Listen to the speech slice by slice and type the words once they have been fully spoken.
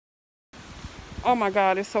Oh my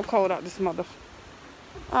God, it's so cold out this mother.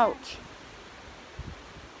 Ouch.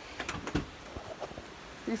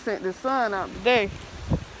 He sent the sun out today.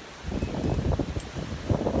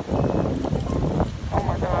 Oh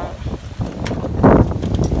my God.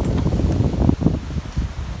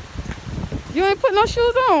 You ain't put no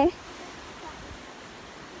shoes on.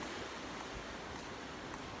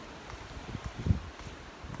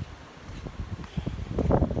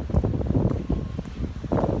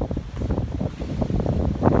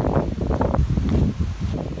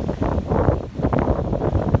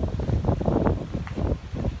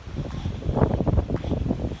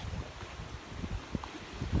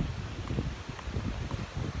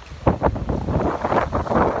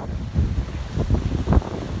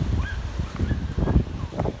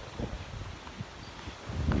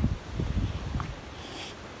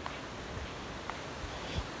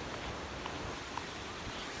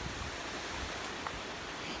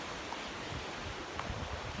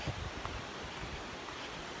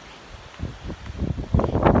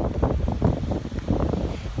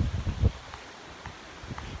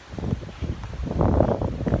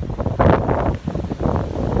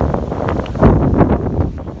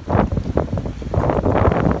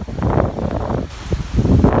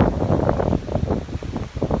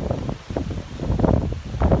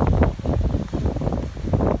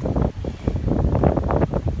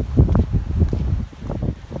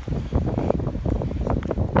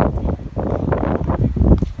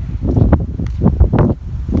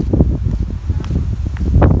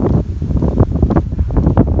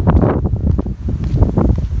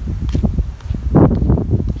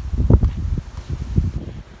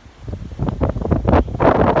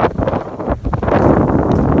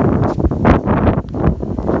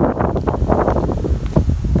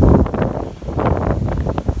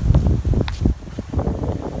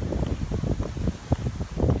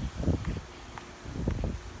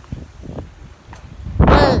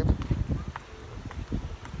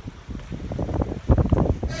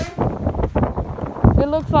 It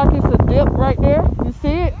looks like it's a dip right there. You see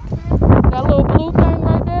it? That little blue thing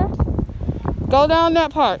right there? Go down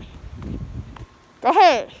that part. Go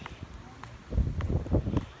ahead.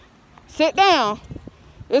 Sit down.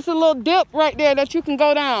 It's a little dip right there that you can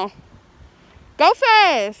go down. Go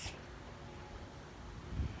fast.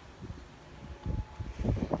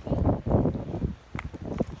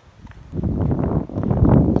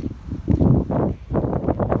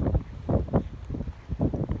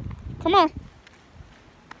 Come on.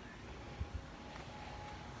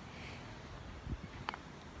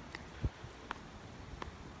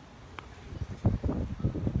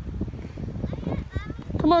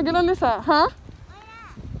 Come on, get on this side, huh?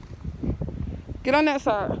 Get on that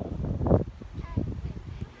side.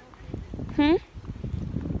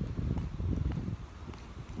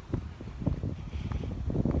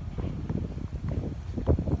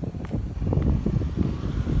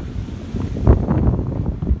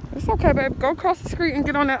 It's okay, babe. Go across the street and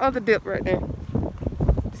get on that other dip right there.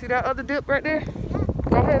 See that other dip right there?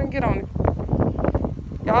 Go ahead and get on it.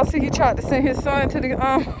 Y'all see he tried to send his son to the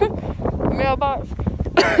mailbox.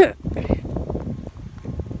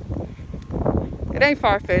 It ain't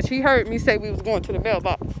far-fetched. He heard me say we was going to the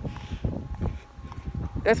mailbox.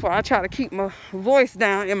 That's why I try to keep my voice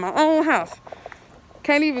down in my own house.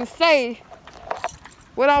 Can't even say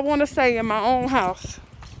what I want to say in my own house,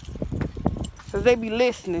 because they be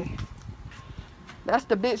listening. That's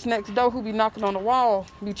the bitch next door who be knocking on the wall,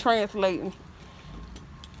 be translating.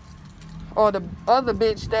 Or the other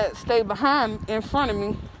bitch that stay behind in front of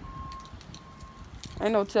me.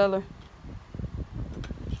 Ain't no telling.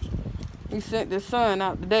 He sent the sun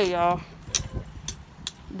out today, y'all.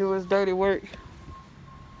 Do his dirty work.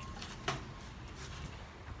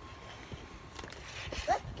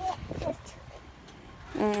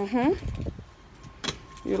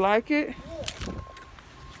 You like it?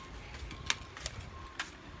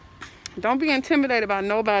 Don't be intimidated by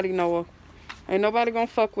nobody, Noah. Ain't nobody gonna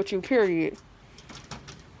fuck with you, period.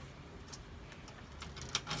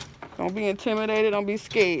 Don't be intimidated. Don't be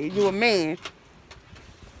scared. You a man.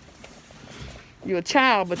 You a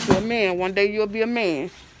child, but you a man. One day you'll be a man.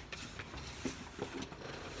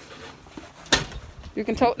 You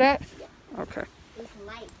can tote that? Okay. It's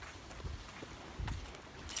light.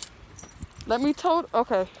 Let me tote.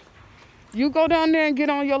 Okay. You go down there and get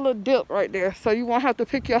on your little dip right there, so you won't have to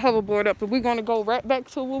pick your hoverboard up. And we're gonna go right back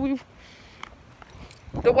to where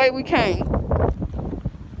the way we came.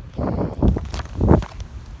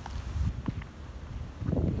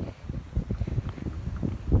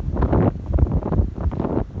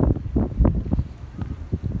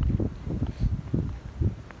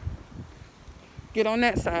 Get on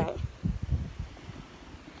that side.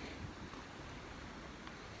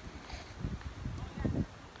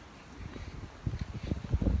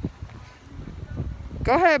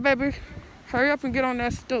 Go ahead, baby. Hurry up and get on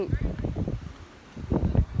that stoop.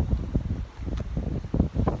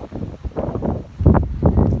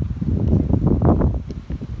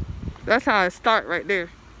 That's how it start right there.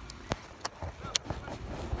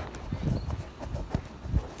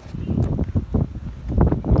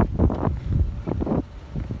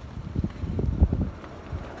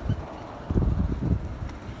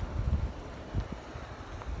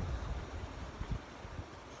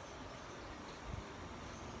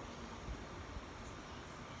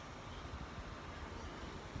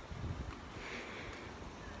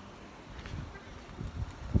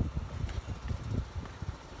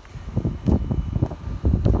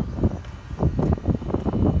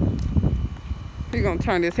 He gonna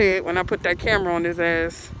turn his head when I put that camera on his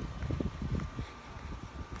ass.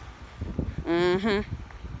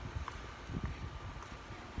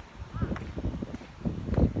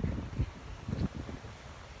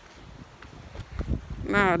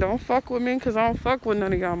 Nah, don't fuck with me, cause I don't fuck with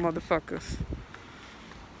none of y'all motherfuckers.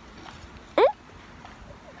 Ooh,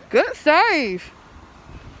 good save.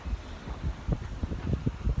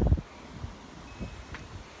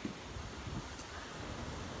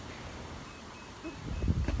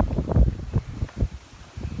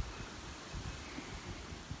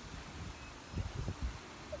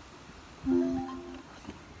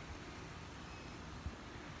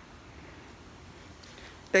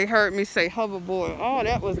 They heard me say hoverboard. Oh,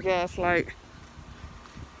 that was Gaslight.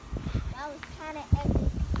 That was kind of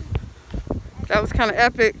epic. That was kind of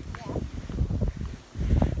epic. Yeah.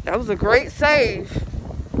 That was a great save.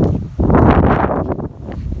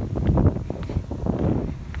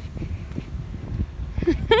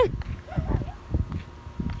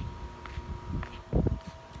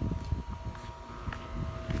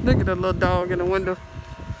 Look at the little dog in the window.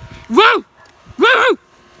 Woo! Woo!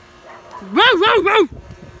 Woo! Woo! Woo!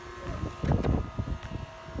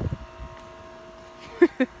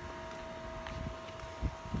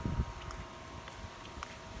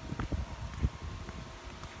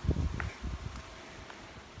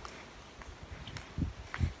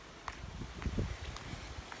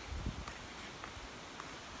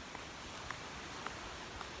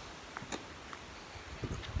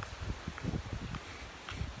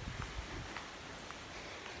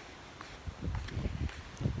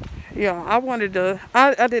 Yeah,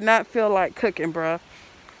 I did not feel like cooking, bruh.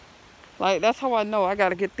 Like, that's how I know I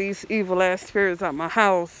gotta get these evil ass spirits out my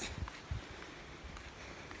house.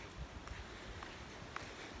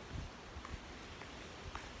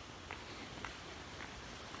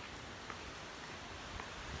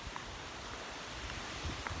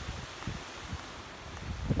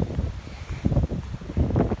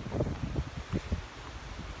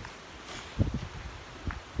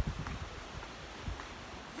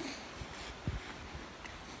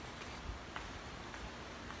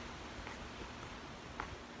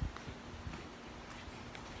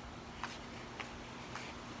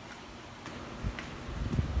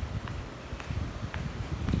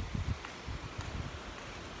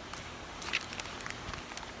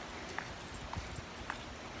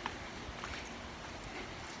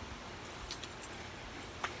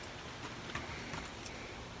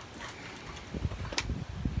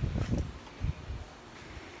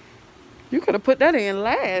 You could have put that in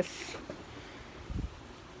last.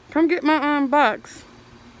 Come get my box.